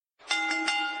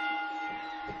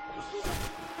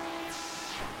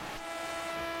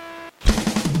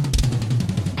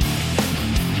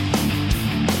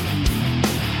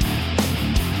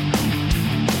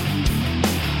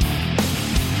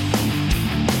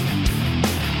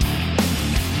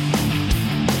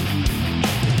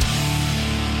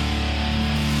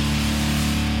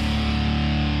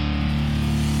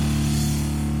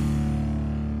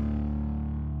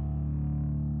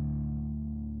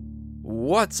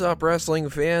What's up, wrestling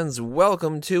fans?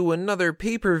 Welcome to another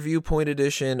pay-per-view point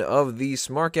edition of the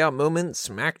Smark Out Moment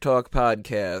Smack Talk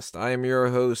podcast. I am your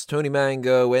host, Tony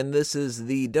Mango, and this is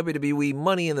the WWE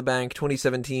Money in the Bank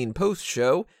 2017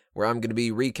 post-show, where I'm going to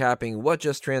be recapping what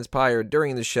just transpired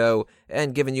during the show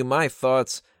and giving you my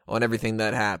thoughts on everything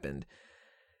that happened.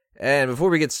 And before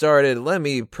we get started, let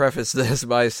me preface this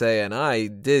by saying I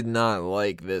did not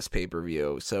like this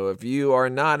pay-per-view. So if you are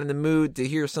not in the mood to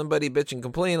hear somebody bitch and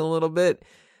complain a little bit,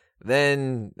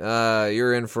 then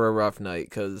you're in for a rough night,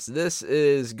 because this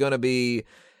is going to be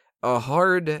a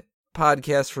hard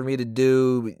podcast for me to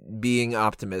do being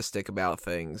optimistic about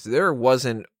things. There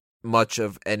wasn't much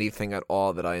of anything at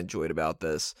all that I enjoyed about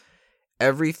this.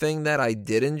 Everything that I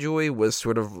did enjoy was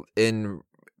sort of in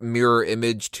mirror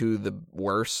image to the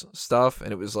worse stuff,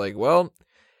 and it was like, well,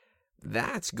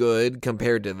 that's good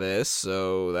compared to this,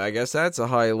 so I guess that's a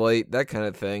highlight, that kind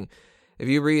of thing. If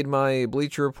you read my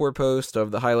Bleacher Report post of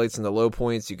the highlights and the low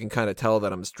points, you can kind of tell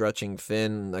that I'm stretching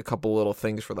thin a couple little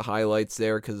things for the highlights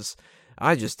there, because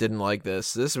I just didn't like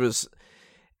this.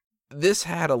 This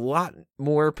had a lot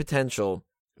more potential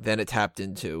than it tapped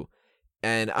into.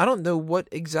 And I don't know what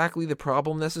exactly the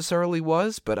problem necessarily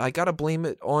was, but I gotta blame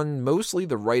it on mostly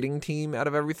the writing team out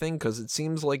of everything, because it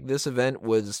seems like this event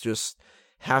was just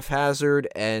haphazard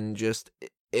and just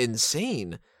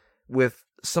insane with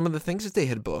some of the things that they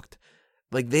had booked.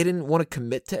 Like, they didn't want to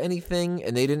commit to anything,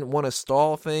 and they didn't want to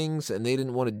stall things, and they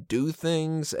didn't want to do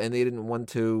things, and they didn't want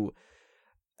to...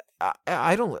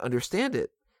 I don't understand it.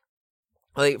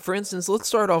 Like, for instance, let's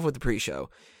start off with the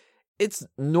pre-show. It's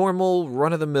normal,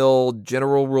 run-of-the-mill,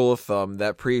 general rule of thumb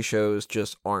that pre-shows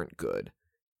just aren't good.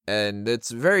 And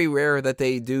it's very rare that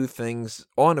they do things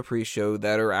on a pre-show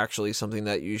that are actually something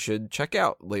that you should check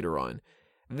out later on.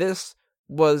 This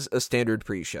was a standard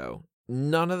pre-show.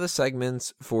 None of the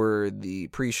segments for the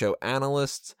pre-show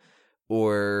analysts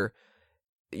or,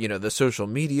 the social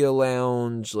media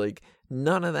lounge, like,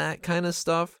 none of that kind of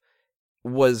stuff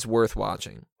was worth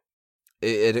watching.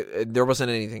 There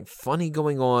wasn't anything funny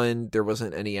going on. There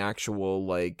wasn't any actual,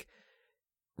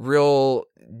 real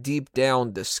deep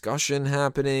down discussion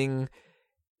happening.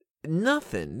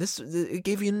 Nothing. It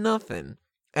gave you nothing.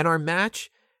 And our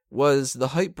match was the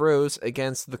Hype Bros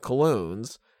against the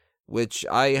Colognes, which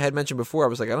I had mentioned before. I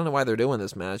was like, I don't know why they're doing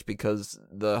this match, because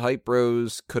the Hype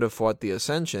Bros could have fought the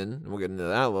Ascension, and we'll get into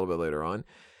that a little bit later on.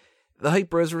 The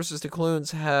Hype Bros versus the Colognes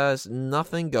has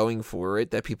nothing going for it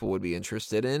that people would be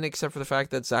interested in, except for the fact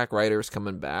that Zack Ryder is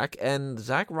coming back. And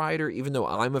Zack Ryder, even though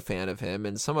I'm a fan of him,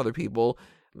 and some other people,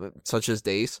 such as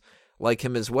Dace, like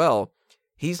him as well,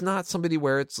 he's not somebody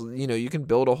where it's, you can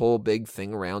build a whole big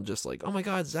thing around just like, oh my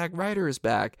god, Zack Ryder is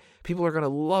back. People are going to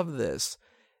love this.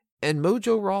 And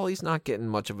Mojo Rawley's not getting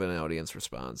much of an audience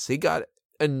response. He got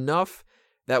enough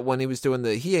that when he was doing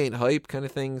the he ain't hype kind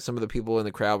of thing, some of the people in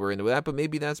the crowd were into that, but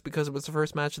maybe that's because it was the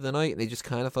first match of the night and they just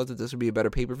kind of thought that this would be a better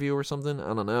pay-per-view or something.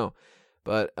 I don't know.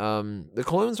 But the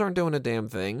Colognes aren't doing a damn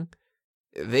thing.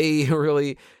 They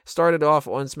really started off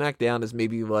on SmackDown as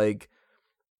maybe a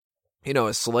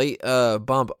slight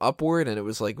bump upward, and it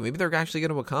was like maybe they're actually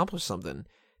going to accomplish something.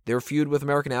 Their feud with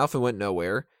American Alpha went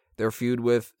nowhere. Their feud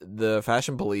with the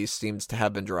Fashion Police seems to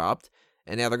have been dropped,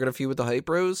 and now they're going to feud with the Hype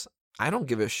Bros. I don't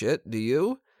give a shit, do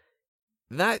you?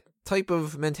 That type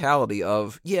of mentality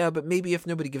of, yeah, but maybe if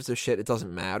nobody gives a shit, it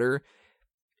doesn't matter,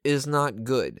 is not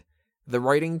good. The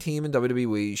writing team in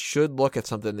WWE should look at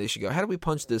something. They should go, how do we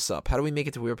punch this up? How do we make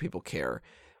it to where people care?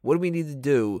 What do we need to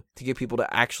do to get people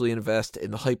to actually invest in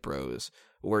the Hype Bros,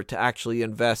 or to actually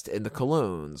invest in the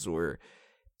Colognes, or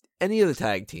any of the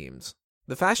tag teams?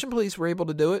 The Fashion Police were able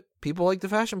to do it. People like the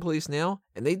Fashion Police now,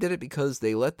 and they did it because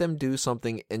they let them do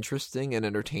something interesting and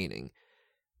entertaining.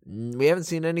 We haven't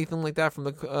seen anything like that from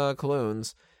the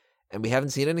Colognes, and we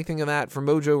haven't seen anything of that from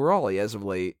Mojo Rawley as of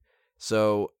late.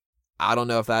 So I don't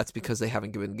know if that's because they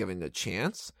haven't been given a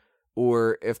chance,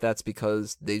 or if that's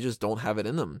because they just don't have it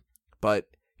in them. But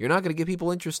you're not going to get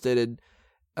people interested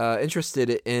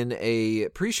in a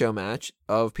pre-show match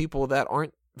of people that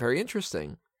aren't very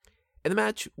interesting. And the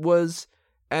match was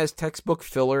as textbook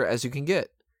filler as you can get.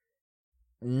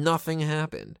 Nothing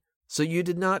happened. So you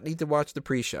did not need to watch the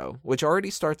pre-show, which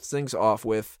already starts things off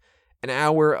with an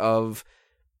hour of,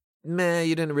 meh,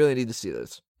 you didn't really need to see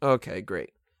this. Okay,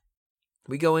 great.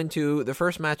 We go into the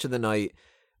first match of the night,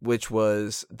 which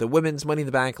was the women's Money in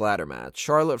the Bank ladder match.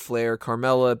 Charlotte Flair,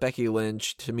 Carmella, Becky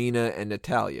Lynch, Tamina, and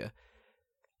Natalya.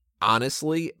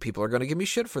 Honestly, people are going to give me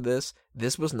shit for this.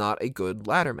 This was not a good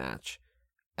ladder match.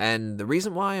 And the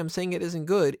reason why I'm saying it isn't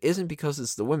good isn't because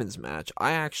it's the women's match.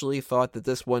 I actually thought that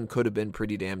this one could have been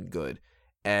pretty damn good,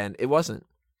 and it wasn't.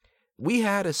 We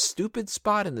had a stupid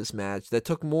spot in this match that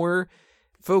took more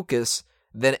focus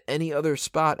than any other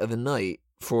spot of the night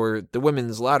for the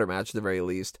women's ladder match, at the very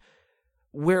least,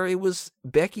 where it was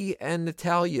Becky and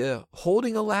Natalya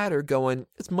holding a ladder going,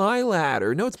 it's my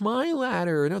ladder. No, it's my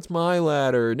ladder. No, it's my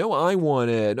ladder. No, I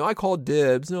want it. No, I called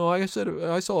dibs. No, I said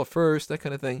I saw it first, that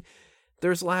kind of thing.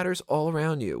 There's ladders all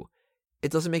around you.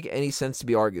 It doesn't make any sense to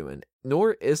be arguing,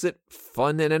 nor is it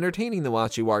fun and entertaining to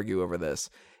watch you argue over this.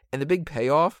 And the big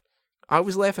payoff, I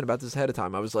was laughing about this ahead of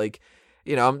time. I was like,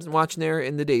 I'm watching there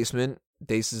in the basement.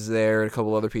 Dace is there and a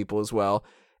couple other people as well.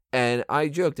 And I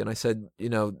joked and I said,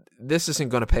 this isn't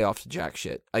going to pay off to jack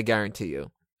shit. I guarantee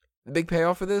you. The big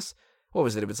payoff for this, what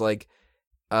was it? It was like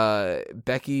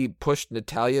Becky pushed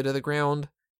Natalya to the ground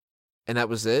and that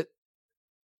was it.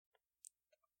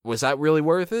 Was that really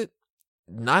worth it?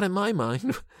 Not in my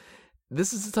mind.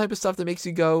 This is the type of stuff that makes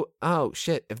you go, oh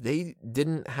shit, if they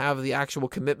didn't have the actual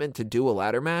commitment to do a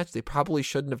ladder match, they probably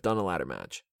shouldn't have done a ladder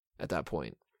match at that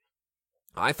point.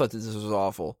 I thought that this was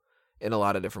awful in a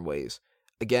lot of different ways.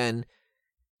 Again,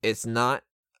 it's not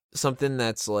something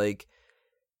that's like,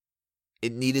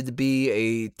 it needed to be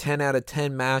a 10 out of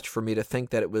 10 match for me to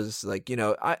think that it was like,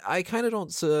 I kind of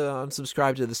don't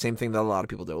subscribe to the same thing that a lot of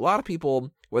people do. A lot of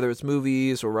people, whether it's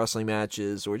movies or wrestling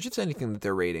matches or just anything that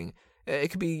they're rating, it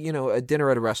could be, a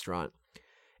dinner at a restaurant.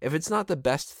 If it's not the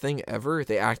best thing ever,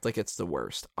 they act like it's the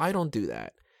worst. I don't do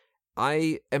that.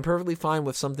 I am perfectly fine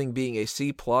with something being a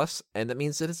C+, and that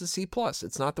means that it's a C+.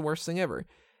 It's not the worst thing ever.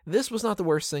 This was not the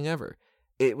worst thing ever.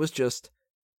 It was just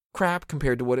crap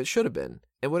compared to what it should have been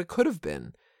and what it could have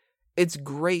been. It's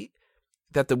great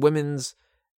that the women's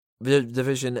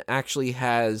division actually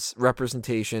has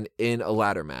representation in a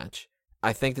ladder match.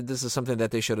 I think that this is something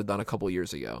that they should have done a couple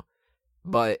years ago.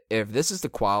 But if this is the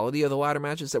quality of the ladder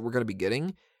matches that we're going to be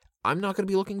getting, I'm not going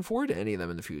to be looking forward to any of them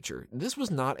in the future. This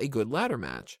was not a good ladder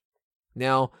match.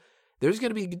 Now, there's going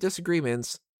to be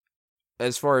disagreements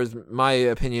as far as my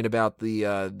opinion about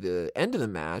the end of the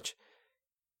match,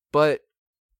 but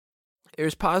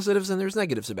there's positives and there's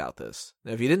negatives about this.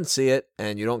 Now, if you didn't see it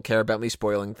and you don't care about me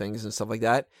spoiling things and stuff like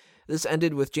that, this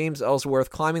ended with James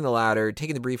Ellsworth climbing the ladder,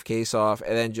 taking the briefcase off,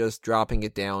 and then just dropping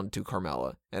it down to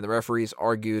Carmella. And the referees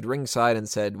argued ringside and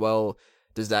said, well,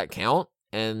 does that count?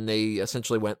 And they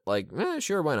essentially went like,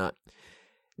 sure, why not?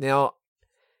 Now,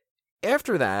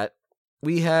 after that,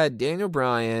 we had Daniel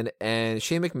Bryan and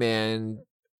Shane McMahon,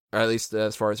 or at least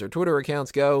as far as their Twitter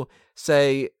accounts go,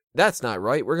 say, that's not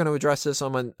right. We're going to address this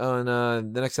on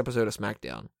the next episode of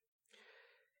SmackDown.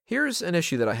 Here's an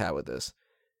issue that I have with this.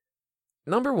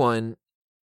 Number one,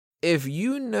 if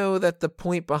you know that the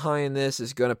point behind this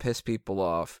is going to piss people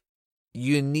off,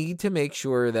 you need to make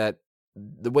sure that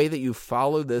the way that you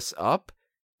follow this up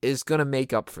is going to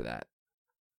make up for that.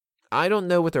 I don't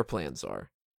know what their plans are.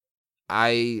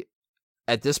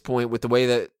 At this point, with the way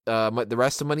that the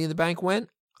rest of Money in the Bank went,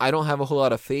 I don't have a whole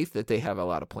lot of faith that they have a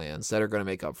lot of plans that are going to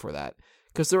make up for that.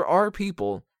 Because there are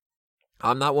people,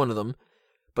 I'm not one of them,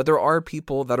 but there are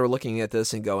people that are looking at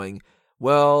this and going,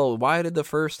 well, why did the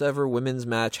first ever women's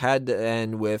match had to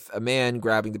end with a man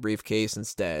grabbing the briefcase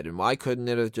instead? And why couldn't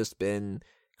it have just been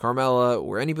Carmella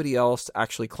or anybody else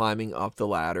actually climbing up the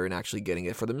ladder and actually getting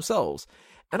it for themselves?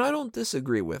 And I don't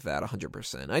disagree with that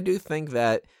 100%. I do think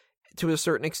that to a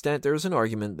certain extent, there's an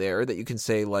argument there that you can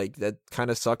say, like, that kind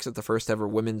of sucks that the first ever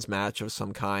women's match of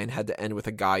some kind had to end with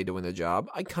a guy doing the job.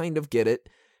 I kind of get it,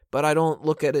 but I don't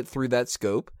look at it through that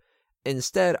scope.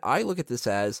 Instead, I look at this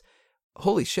as,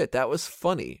 holy shit, that was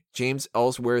funny. James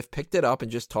Ellsworth picked it up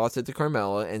and just tossed it to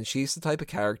Carmella, and she's the type of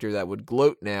character that would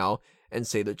gloat now and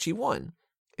say that she won.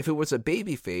 If it was a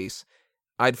babyface,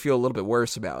 I'd feel a little bit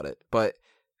worse about it. But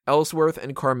Ellsworth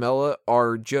and Carmella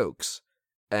are jokes,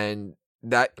 and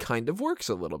that kind of works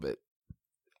a little bit.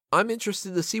 I'm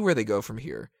interested to see where they go from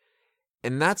here.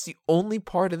 And that's the only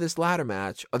part of this ladder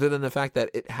match, other than the fact that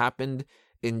it happened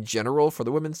in general for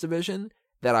the women's division,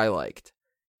 that I liked.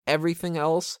 Everything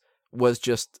else was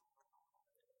just...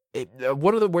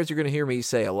 one of the words you're going to hear me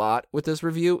say a lot with this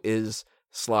review is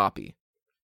sloppy.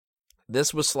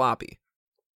 This was sloppy.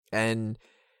 And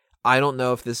I don't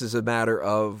know if this is a matter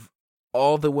of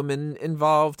all the women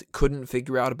involved couldn't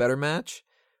figure out a better match,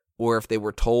 or if they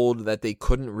were told that they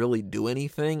couldn't really do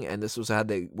anything and this was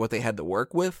what they had to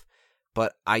work with,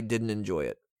 but I didn't enjoy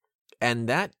it. And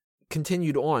that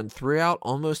continued on throughout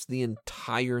almost the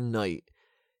entire night.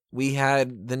 We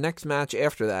had the next match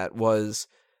after that was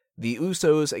the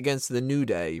Usos against the New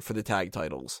Day for the tag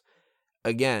titles.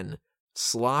 Again,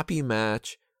 sloppy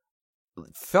match.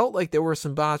 Felt like there were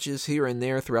some botches here and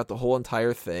there throughout the whole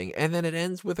entire thing, and then it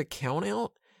ends with a count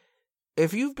out.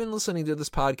 If you've been listening to this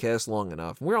podcast long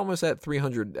enough, we're almost at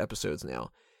 300 episodes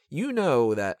now, you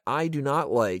know that I do not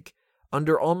like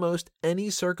under almost any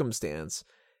circumstance,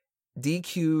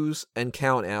 DQs and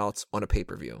countouts on a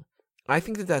pay-per-view. I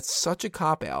think that that's such a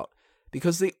cop-out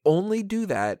because they only do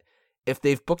that if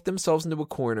they've booked themselves into a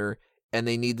corner and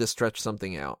they need to stretch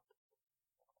something out.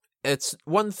 It's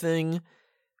one thing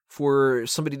for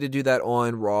somebody to do that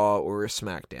on Raw or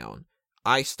SmackDown.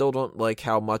 I still don't like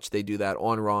how much they do that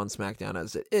on Raw and SmackDown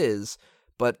as it is,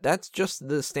 but that's just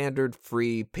the standard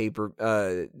free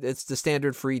it's the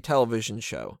standard free television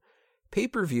show.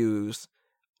 Pay-per-views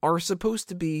are supposed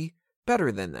to be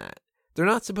better than that. They're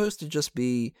not supposed to just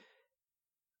be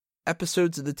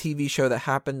episodes of the TV show that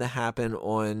happen to happen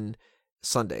on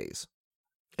Sundays.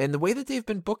 And the way that they've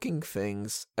been booking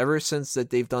things ever since that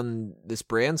they've done this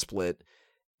brand split,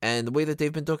 and the way that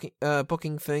they've been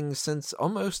booking things since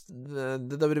almost the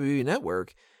WWE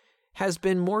Network, has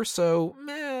been more so,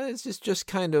 it's just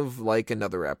kind of like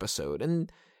another episode.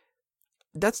 And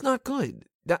that's not good.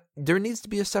 There needs to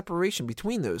be a separation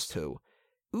between those two.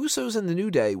 Usos and the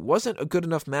New Day wasn't a good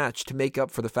enough match to make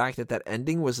up for the fact that that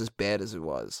ending was as bad as it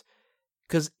was.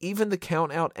 Because even the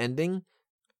count-out ending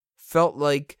felt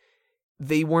like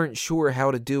they weren't sure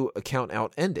how to do a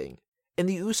count-out ending. And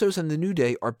the Usos and the New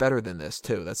Day are better than this,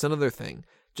 too. That's another thing.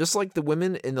 Just like the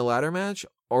women in the ladder match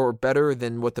are better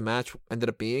than what the match ended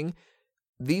up being,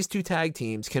 these two tag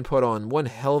teams can put on one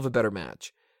hell of a better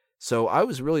match. So I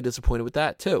was really disappointed with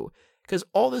that, too. Because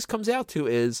all this comes out to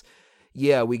is,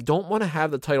 yeah, we don't want to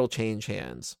have the title change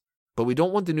hands, but we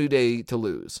don't want the New Day to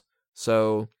lose.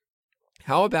 So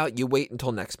how about you wait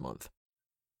until next month?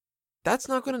 That's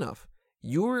not good enough.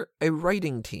 You're a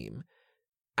writing team.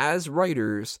 As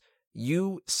writers,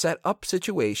 you set up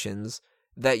situations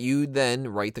that you then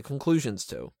write the conclusions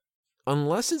to.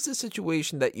 Unless it's a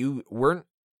situation that you weren't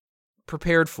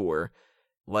prepared for,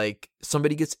 like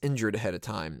somebody gets injured ahead of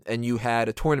time and you had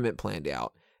a tournament planned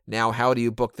out. Now, how do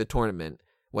you book the tournament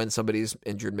when somebody's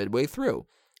injured midway through?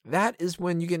 That is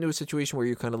when you get into a situation where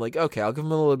you're kind of like, okay, I'll give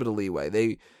them a little bit of leeway.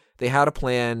 They had a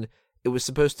plan. It was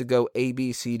supposed to go A,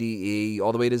 B, C, D, E,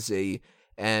 all the way to Z.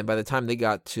 And by the time they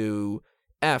got to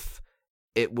F,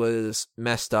 it was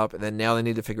messed up. And then now they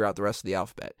need to figure out the rest of the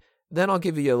alphabet. Then I'll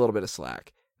give you a little bit of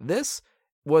slack. This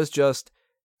was just,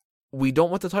 we don't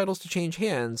want the titles to change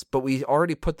hands, but we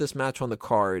already put this match on the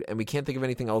card and we can't think of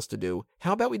anything else to do.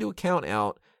 How about we do a count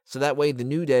out so that way the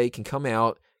New Day can come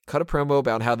out, cut a promo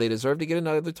about how they deserve to get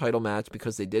another title match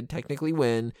because they did technically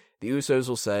win. The Usos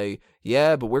will say,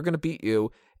 yeah, but we're going to beat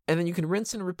you. And then you can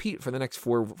rinse and repeat for the next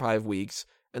 4 or 5 weeks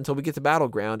until we get to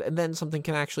Battleground, and then something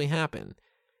can actually happen.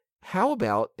 How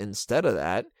about, instead of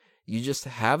that, you just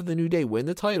have the New Day win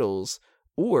the titles,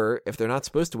 or if they're not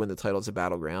supposed to win the titles at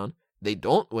Battleground, they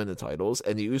don't win the titles,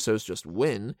 and the Usos just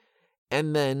win,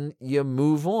 and then you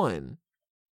move on.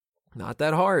 Not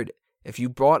that hard. If you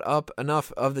brought up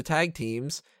enough of the tag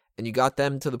teams, and you got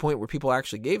them to the point where people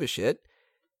actually gave a shit,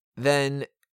 then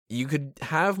you could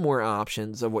have more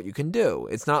options of what you can do.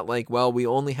 It's not like, well, we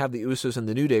only have the Usos and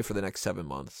the New Day for the next 7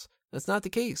 months. That's not the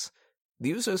case.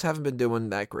 The Usos haven't been doing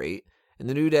that great, and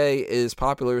the New Day is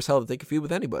popular as hell that they can feud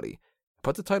with anybody.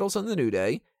 Put the titles on the New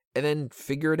Day, and then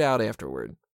figure it out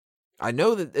afterward. I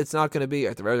know that it's not going to be,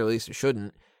 at the very least it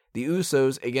shouldn't, the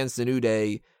Usos against the New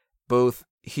Day, both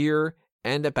here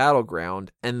and at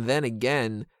Battleground, and then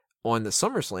again on the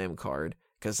SummerSlam card,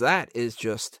 because that is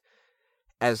just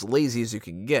as lazy as you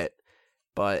can get.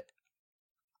 But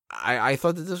I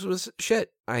thought that this was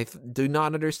shit. I do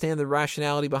not understand the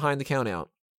rationality behind the countout.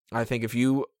 I think if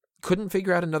you couldn't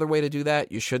figure out another way to do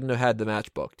that, you shouldn't have had the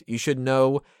match booked. You should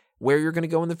know where you're going to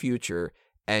go in the future,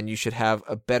 and you should have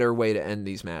a better way to end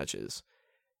these matches.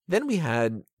 Then we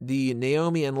had the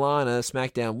Naomi and Lana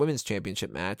SmackDown Women's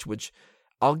Championship match, which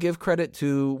I'll give credit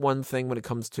to one thing when it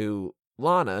comes to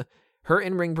Lana. Her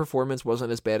in-ring performance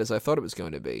wasn't as bad as I thought it was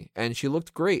going to be, and she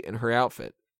looked great in her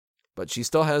outfit. But she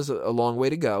still has a long way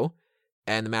to go,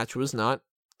 and the match was not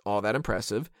all that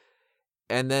impressive.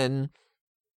 And then,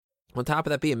 on top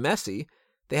of that being messy,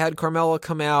 they had Carmella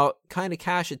come out, kind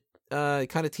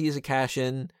of tease a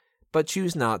cash-in, but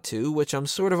choose not to, which I'm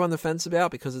sort of on the fence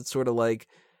about, because it's sort of like,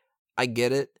 I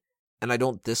get it, and I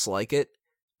don't dislike it,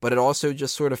 but it also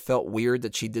just sort of felt weird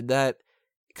that she did that,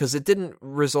 because it didn't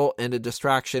result in a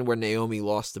distraction where Naomi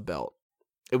lost the belt.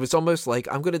 It was almost like,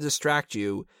 I'm going to distract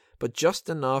you, but just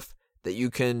enough that you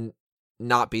can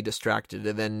not be distracted,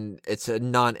 and then it's a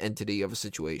non-entity of a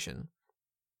situation.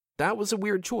 That was a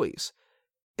weird choice.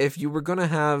 If you were going to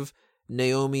have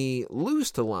Naomi lose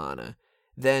to Lana,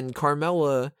 then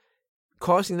Carmella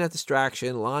causing that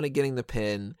distraction, Lana getting the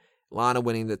pin, Lana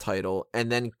winning the title,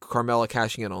 and then Carmella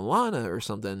cashing in on Lana or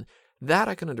something, that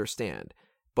I can understand.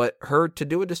 But her to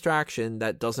do a distraction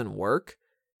that doesn't work,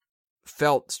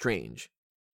 felt strange.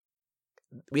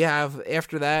 We have,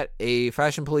 after that, a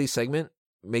Fashion Police segment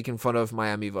making fun of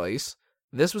Miami Vice.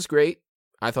 This was great.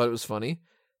 I thought it was funny.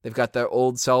 They've got their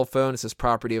old cell phone. It says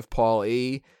property of Paul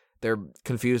E. They're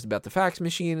confused about the fax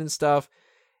machine and stuff.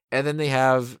 And then they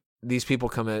have these people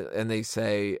come in and they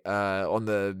say on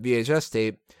the VHS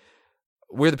tape,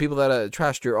 we're the people that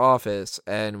trashed your office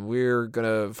and we're going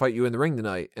to fight you in the ring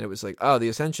tonight. And it was like, oh, the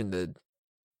Ascension did.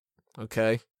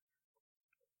 Okay.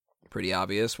 Pretty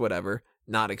obvious, whatever.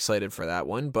 Not excited for that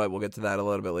one, but we'll get to that a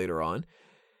little bit later on.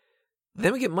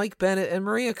 Then we get Mike Bennett and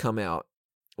Maria come out,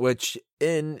 which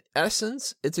in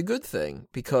essence, it's a good thing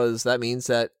because that means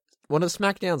that one of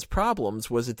SmackDown's problems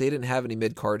was that they didn't have any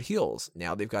mid-card heels.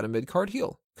 Now they've got a mid-card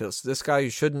heel because this guy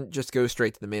shouldn't just go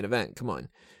straight to the main event. Come on.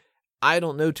 I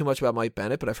don't know too much about Mike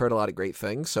Bennett, but I've heard a lot of great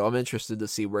things, so I'm interested to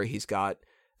see where he's got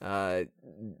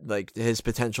like his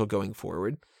potential going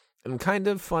forward. I'm kind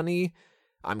of funny.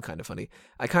 I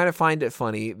kind of find it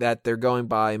funny that they're going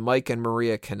by Mike and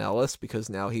Maria Kanellis because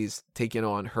now he's taking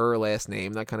on her last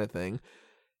name, that kind of thing.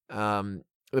 The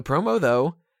promo,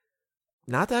 though,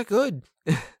 not that good.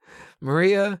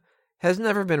 Maria has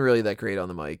never been really that great on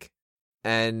the mic.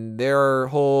 And their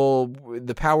whole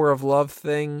the power of love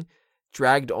thing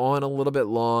dragged on a little bit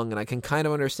long, and I can kind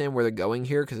of understand where they're going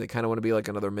here because they kind of want to be like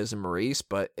another Miz and Maurice,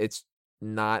 but it's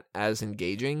not as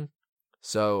engaging.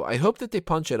 So I hope that they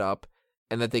punch it up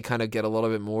and that they kind of get a little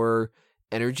bit more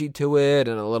energy to it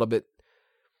and a little bit,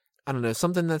 I don't know,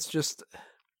 something that's just,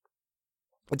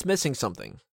 it's missing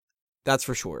something. That's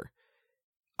for sure.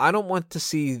 I don't want to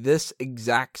see this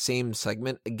exact same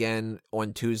segment again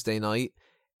on Tuesday night,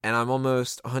 and I'm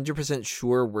almost 100%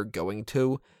 sure we're going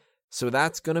to. So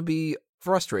that's going to be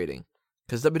frustrating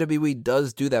because WWE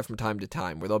does do that from time to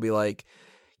time where they'll be like,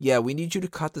 yeah, we need you to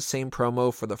cut the same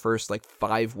promo for the first like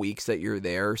 5 weeks that you're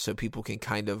there so people can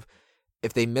kind of,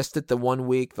 if they missed it the 1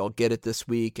 week, they'll get it this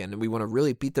week. And we want to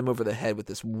really beat them over the head with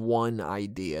this one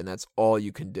idea. And that's all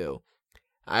you can do.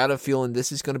 I had a feeling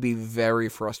this is going to be very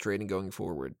frustrating going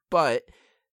forward, but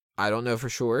I don't know for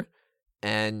sure.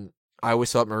 And I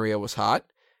always thought Maria was hot.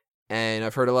 And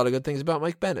I've heard a lot of good things about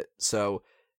Mike Bennett. So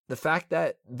the fact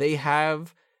that they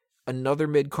have another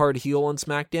mid-card heel on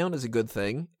SmackDown is a good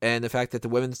thing. And the fact that the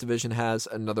women's division has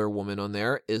another woman on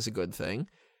there is a good thing.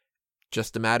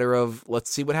 Just a matter of,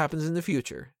 let's see what happens in the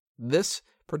future. This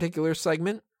particular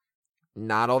segment,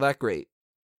 not all that great.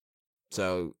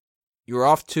 So you're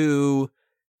off to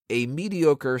a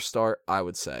mediocre start, I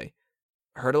would say.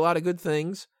 Heard a lot of good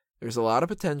things. There's a lot of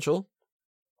potential.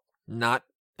 Not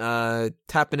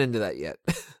tapping into that yet.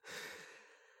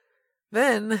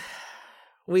 Then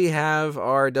we have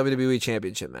our WWE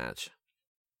Championship match.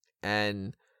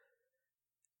 And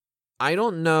I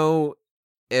don't know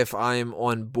if I'm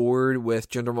on board with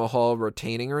Jinder Mahal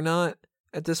retaining or not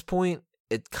at this point.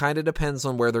 It kind of depends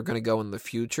on where they're going to go in the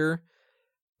future.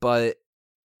 But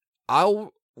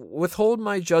I'll withhold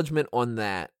my judgment on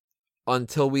that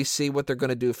until we see what they're going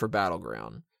to do for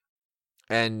Battleground.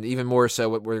 And even more so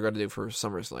what we're going to do for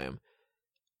SummerSlam.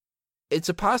 It's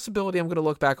a possibility I'm going to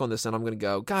look back on this and I'm going to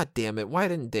go, God damn it, why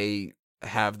didn't they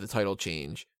have the title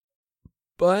change?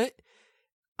 But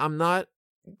I'm not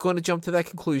going to jump to that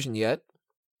conclusion yet.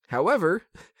 However,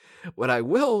 what I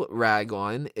will rag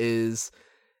on is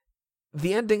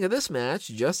the ending of this match,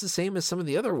 just the same as some of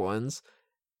the other ones,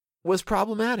 was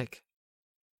problematic.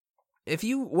 If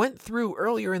you went through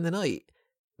earlier in the night,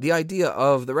 the idea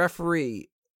of the referee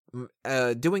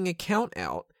doing a count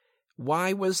out,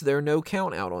 why was there no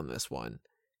count out on this one?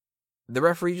 The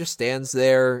referee just stands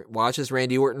there, watches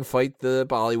Randy Orton fight the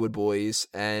Bollywood Boys,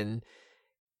 and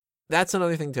that's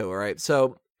another thing too, alright?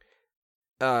 So,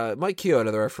 Mike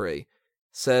Chioda, the referee,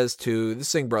 says to the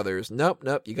Singh brothers, nope,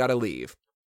 you gotta leave.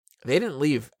 They didn't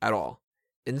leave at all.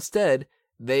 Instead,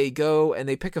 they go and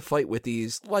they pick a fight with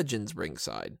these legends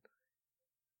ringside.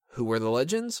 Who are the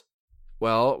legends?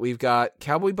 Well, we've got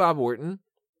Cowboy Bob Orton,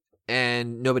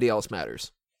 and nobody else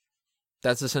matters.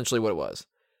 That's essentially what it was.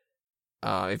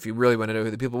 If you really want to know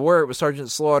who the people were, it was Sergeant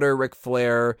Slaughter, Ric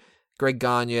Flair, Greg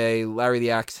Gagne, Larry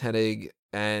the Axe Hennig,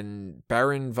 and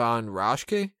Baron von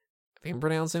Raschke. If I'm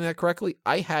pronouncing that correctly.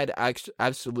 I had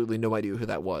absolutely no idea who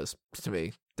that was to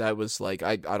me. That was like,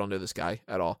 I don't know this guy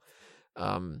at all.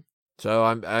 So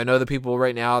I know the people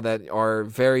right now that are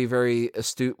very, very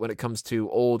astute when it comes to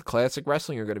old classic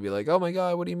wrestling are going to be like, oh my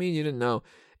God, what do you mean you didn't know?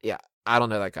 Yeah, I don't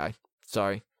know that guy.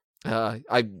 Sorry.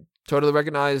 I totally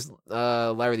recognized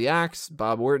Larry the Axe,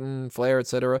 Bob Orton, Flair,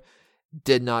 etc.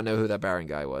 Did not know who that Baron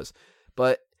guy was.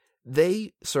 But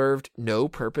they served no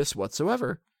purpose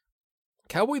whatsoever.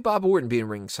 Cowboy Bob Orton being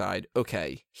ringside,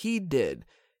 okay, he did.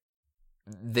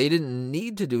 they didn't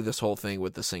need to do this whole thing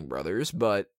with the Singh brothers,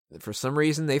 but for some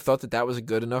reason they thought that was a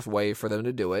good enough way for them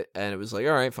to do it, and it was like,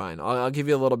 all right, fine, I'll give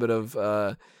you a little bit of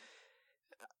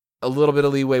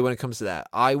leeway when it comes to that.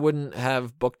 I wouldn't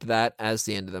have booked that as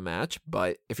the end of the match,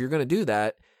 but if you're going to do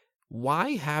that,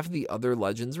 why have the other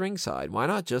legends ringside? Why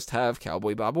not just have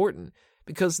Cowboy Bob Orton?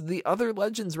 Because the other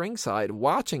legends ringside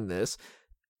watching this,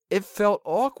 it felt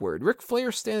awkward. Ric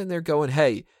Flair standing there going,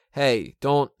 hey,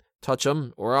 don't touch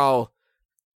him or I'll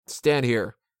stand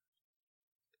here.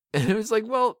 And it was like,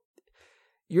 well,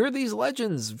 you're these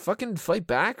legends. Fucking fight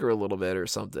back or a little bit or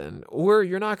something. Or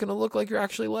you're not going to look like you're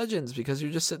actually legends because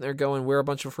you're just sitting there going, we're a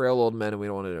bunch of frail old men and we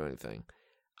don't want to do anything.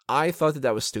 I thought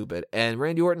that was stupid. And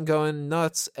Randy Orton going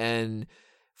nuts and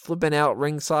flipping out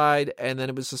ringside. And then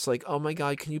it was just like, oh my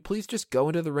God, can you please just go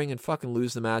into the ring and fucking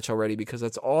lose the match already? Because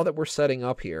that's all that we're setting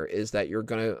up here is that you're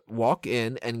going to walk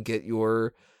in and get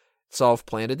yourself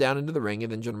planted down into the ring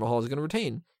and then Jinder Mahal is going to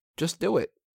retain. Just do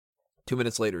it. 2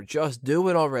 minutes later, just do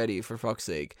it already, for fuck's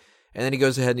sake. And then he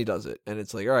goes ahead and he does it. And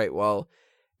it's like, all right, well,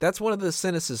 that's one of the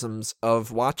cynicisms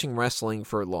of watching wrestling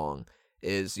for long,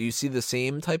 is you see the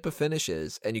same type of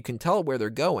finishes, and you can tell where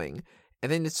they're going,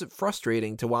 and then it's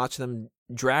frustrating to watch them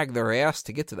drag their ass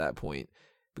to get to that point,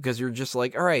 because you're just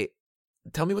like, all right,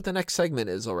 tell me what the next segment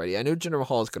is already. I know Jinder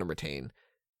Mahal is going to retain.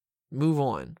 Move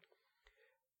on.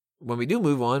 When we do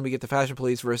move on, we get the Fashion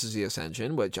Police versus the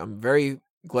Ascension, which I'm very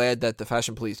glad that the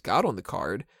Fashion Police got on the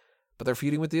card, but they're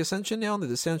feuding with the Ascension now, and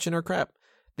the Ascension are crap.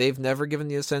 They've never given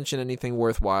the Ascension anything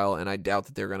worthwhile, and I doubt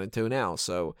that they're going to do now,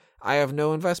 so I have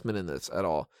no investment in this at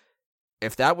all.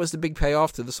 If that was the big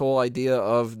payoff to this whole idea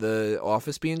of the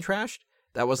Office being trashed,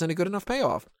 that wasn't a good enough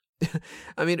payoff.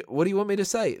 I mean, what do you want me to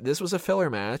say? This was a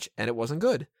filler match, and it wasn't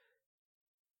good.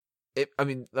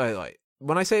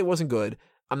 When I say it wasn't good,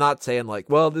 I'm not saying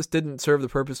like, well, this didn't serve the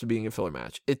purpose of being a filler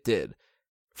match. It did.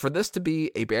 For this to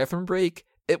be a bathroom break,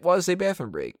 it was a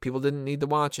bathroom break. People didn't need to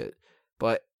watch it.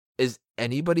 But is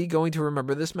anybody going to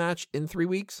remember this match in 3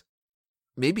 weeks?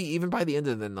 Maybe even by the end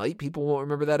of the night, people won't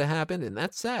remember that it happened, and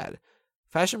that's sad.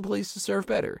 Fashion Police deserve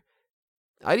better.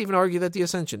 I'd even argue that the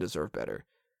Ascension deserve better.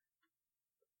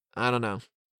 I don't know.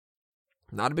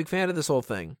 Not a big fan of this whole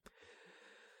thing.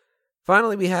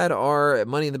 Finally, we had our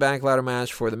Money in the Bank ladder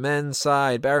match for the men's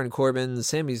side. Baron Corbin,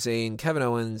 Sami Zayn, Kevin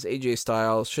Owens, AJ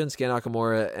Styles, Shinsuke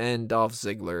Nakamura, and Dolph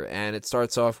Ziggler. And it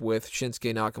starts off with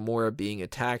Shinsuke Nakamura being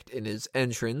attacked in his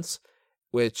entrance,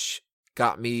 which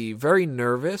got me very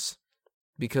nervous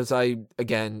because you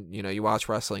watch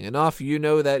wrestling enough, you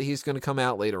know that he's going to come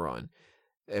out later on.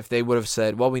 If they would have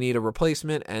said, well, we need a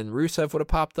replacement, and Rusev would have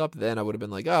popped up, then I would have been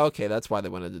like, oh, okay, that's why they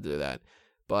wanted to do that.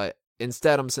 But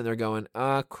instead, I'm sitting there going,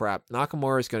 crap,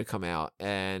 Nakamura is going to come out,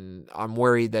 and I'm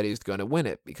worried that he's going to win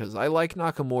it, because I like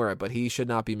Nakamura, but he should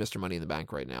not be Mr. Money in the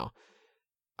Bank right now.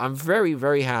 I'm very,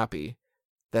 very happy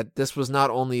that this was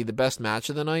not only the best match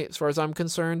of the night, as far as I'm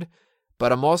concerned,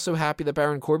 but I'm also happy that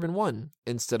Baron Corbin won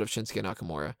instead of Shinsuke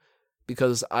Nakamura,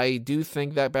 because I do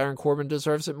think that Baron Corbin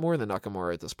deserves it more than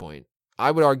Nakamura at this point. I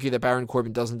would argue that Baron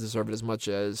Corbin doesn't deserve it as much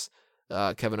as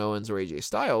Kevin Owens or AJ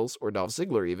Styles or Dolph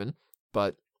Ziggler even,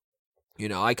 but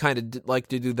I kind of like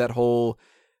to do that whole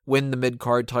win the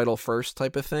mid-card title first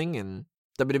type of thing, and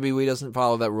WWE doesn't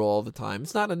follow that rule all the time.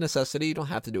 It's not a necessity. You don't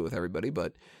have to do it with everybody,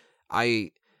 but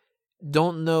I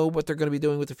don't know what they're going to be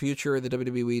doing with the future of the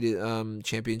WWE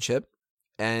Championship,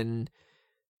 and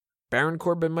Baron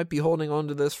Corbin might be holding on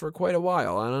to this for quite a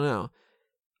while. I don't know.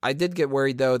 I did get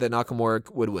worried, though, that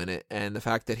Nakamura would win it, and the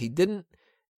fact that he didn't,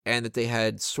 and that they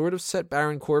had sort of set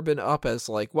Baron Corbin up as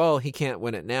like, well, he can't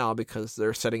win it now because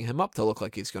they're setting him up to look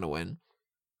like he's going to win.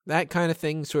 That kind of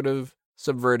thing sort of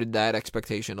subverted that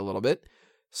expectation a little bit.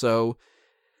 So,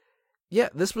 yeah,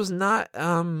 this was not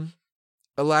a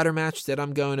ladder match that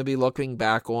I'm going to be looking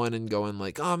back on and going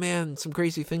like, oh man, some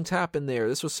crazy things happened there.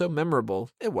 This was so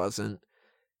memorable. It wasn't.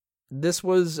 This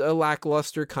was a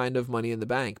lackluster kind of Money in the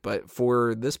Bank, but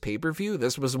for this pay-per-view,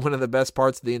 this was one of the best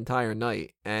parts of the entire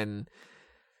night. And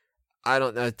I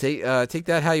don't know, take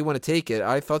that how you want to take it.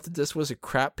 I thought that this was a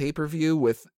crap pay-per-view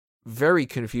with very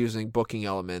confusing booking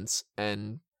elements,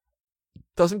 and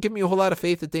doesn't give me a whole lot of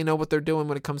faith that they know what they're doing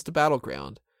when it comes to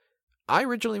Battleground. I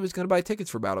originally was going to buy tickets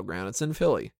for Battleground. It's in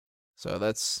Philly, so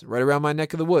that's right around my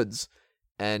neck of the woods,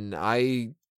 and I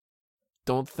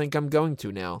don't think I'm going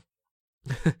to now.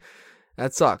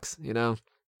 That sucks,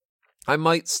 I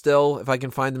might still, if I can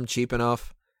find them cheap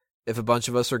enough, if a bunch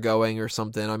of us are going or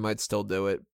something, I might still do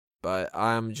it. But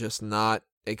I'm just not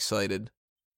excited.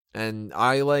 And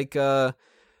I liked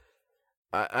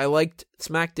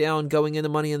SmackDown going into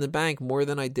Money in the Bank more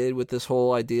than I did with this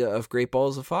whole idea of Great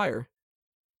Balls of Fire.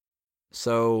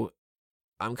 So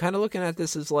I'm kind of looking at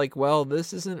this as like, well,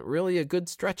 this isn't really a good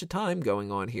stretch of time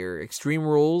going on here. Extreme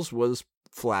Rules was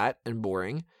flat and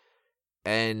boring,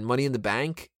 and Money in the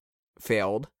Bank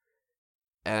failed,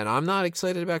 and I'm not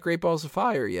excited about Great Balls of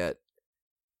Fire yet.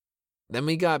 Then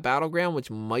we got Battleground,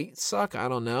 which might suck. I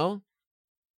don't know.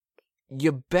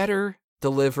 You better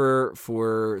deliver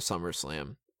for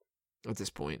SummerSlam at this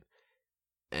point.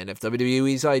 And if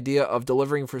WWE's idea of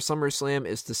delivering for SummerSlam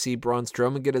is to see Braun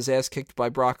Strowman get his ass kicked by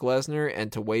Brock Lesnar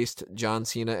and to waste John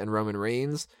Cena and Roman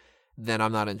Reigns, then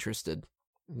I'm not interested.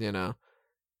 You know,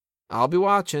 I'll be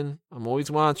watching. I'm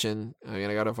always watching. I mean,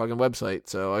 I got a fucking website,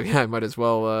 so I might as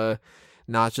well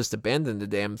not just abandon the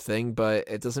damn thing, but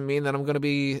it doesn't mean that I'm going to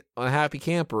be a happy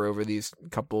camper over these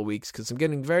couple of weeks, because I'm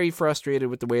getting very frustrated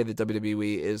with the way that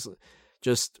WWE is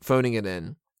just phoning it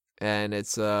in. And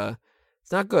it's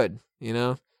not good, you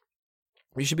know?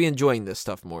 We should be enjoying this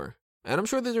stuff more. And I'm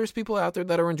sure that there's people out there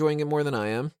that are enjoying it more than I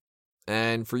am.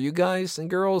 And for you guys and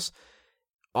girls,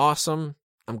 awesome.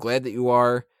 I'm glad that you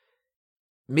are.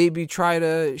 Maybe try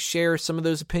to share some of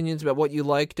those opinions about what you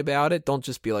liked about it. Don't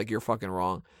just be like, you're fucking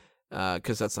wrong,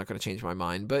 because that's not going to change my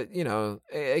mind. But, you know,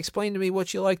 explain to me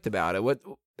what you liked about it. What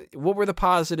were the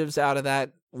positives out of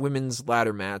that women's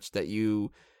ladder match that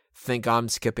you think I'm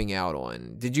skipping out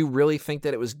on? Did you really think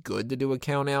that it was good to do a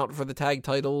count out for the tag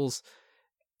titles?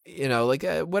 You know, like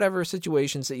whatever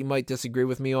situations that you might disagree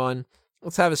with me on,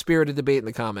 let's have a spirited debate in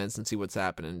the comments and see what's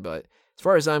happening. But as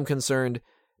far as I'm concerned,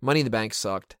 Money in the Bank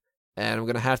sucked, and I'm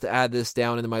going to have to add this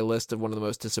down into my list of one of the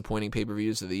most disappointing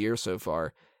pay-per-views of the year so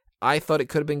far. I thought it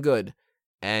could have been good,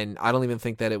 and I don't even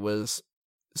think that it was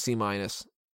C-.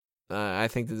 I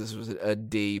think that this was a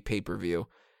D pay-per-view.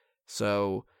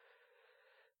 So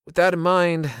with that in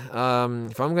mind,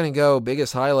 if I'm going to go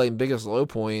biggest highlight and biggest low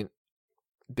point,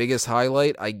 biggest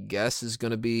highlight, I guess, is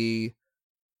going to be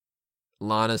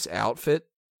Lana's outfit.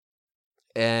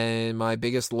 And my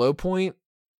biggest low point,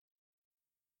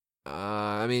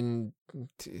 I mean,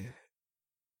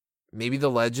 maybe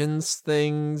the Legends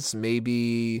things,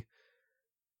 maybe,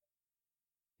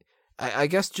 I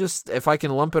guess just, if I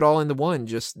can lump it all into one,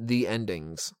 just the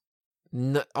endings.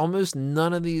 Almost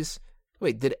none of these,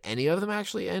 wait, did any of them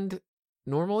actually end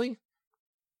normally?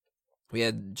 We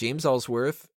had James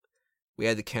Ellsworth. We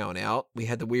had the count out. We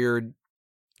had the weird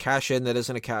cash in that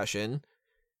isn't a cash in.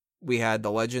 We had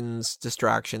the Legends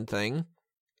distraction thing.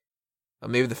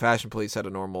 Maybe the Fashion Police had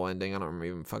a normal ending. I don't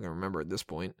even fucking remember at this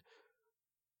point.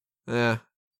 The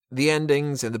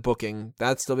endings and the booking,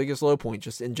 that's the biggest low point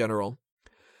just in general.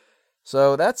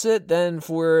 So that's it then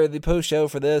for the post show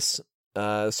for this.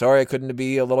 Sorry I couldn't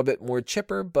be a little bit more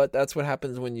chipper, but that's what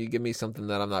happens when you give me something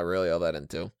that I'm not really all that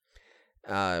into.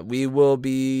 We will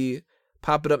be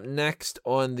pop it up next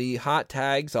on the hot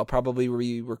tags. I'll probably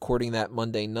be recording that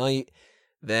Monday night,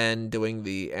 then doing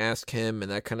the Ask Him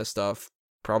and that kind of stuff,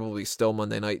 probably still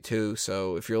Monday night too.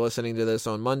 So if you're listening to this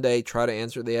on Monday, try to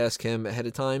answer the Ask Him ahead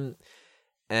of time.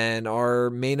 And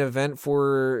our main event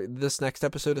for this next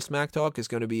episode of Smack Talk is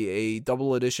going to be a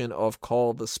double edition of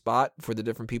Call the Spot for the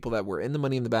different people that were in the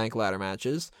Money in the Bank ladder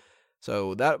matches.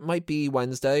 So that might be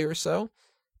Wednesday or so.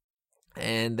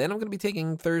 And then I'm going to be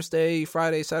taking Thursday,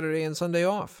 Friday, Saturday, and Sunday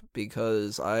off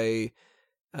because I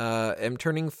am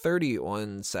turning 30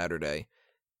 on Saturday,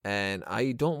 and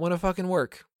I don't want to fucking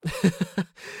work.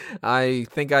 I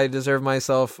think I deserve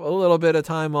myself a little bit of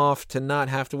time off to not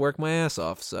have to work my ass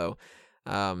off, so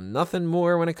nothing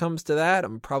more when it comes to that.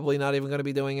 I'm probably not even going to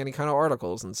be doing any kind of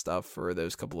articles and stuff for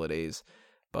those couple of days.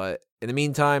 But in the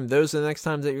meantime, those are the next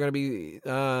times that you're going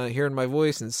to be hearing my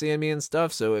voice and seeing me and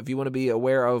stuff. So if you want to be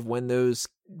aware of when those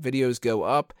videos go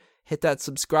up, hit that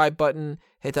subscribe button,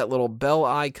 hit that little bell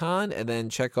icon, and then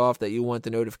check off that you want the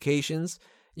notifications.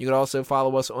 You can also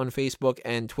follow us on Facebook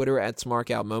and Twitter at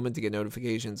SmarkOutMoment to get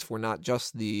notifications for not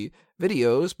just the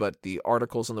videos, but the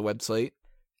articles on the website.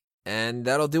 And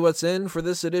that'll do us in for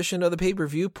this edition of the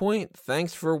Pay-Per-View Point.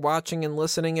 Thanks for watching and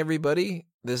listening, everybody.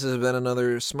 This has been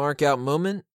another Smark Out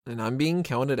moment, and I'm being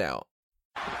counted out.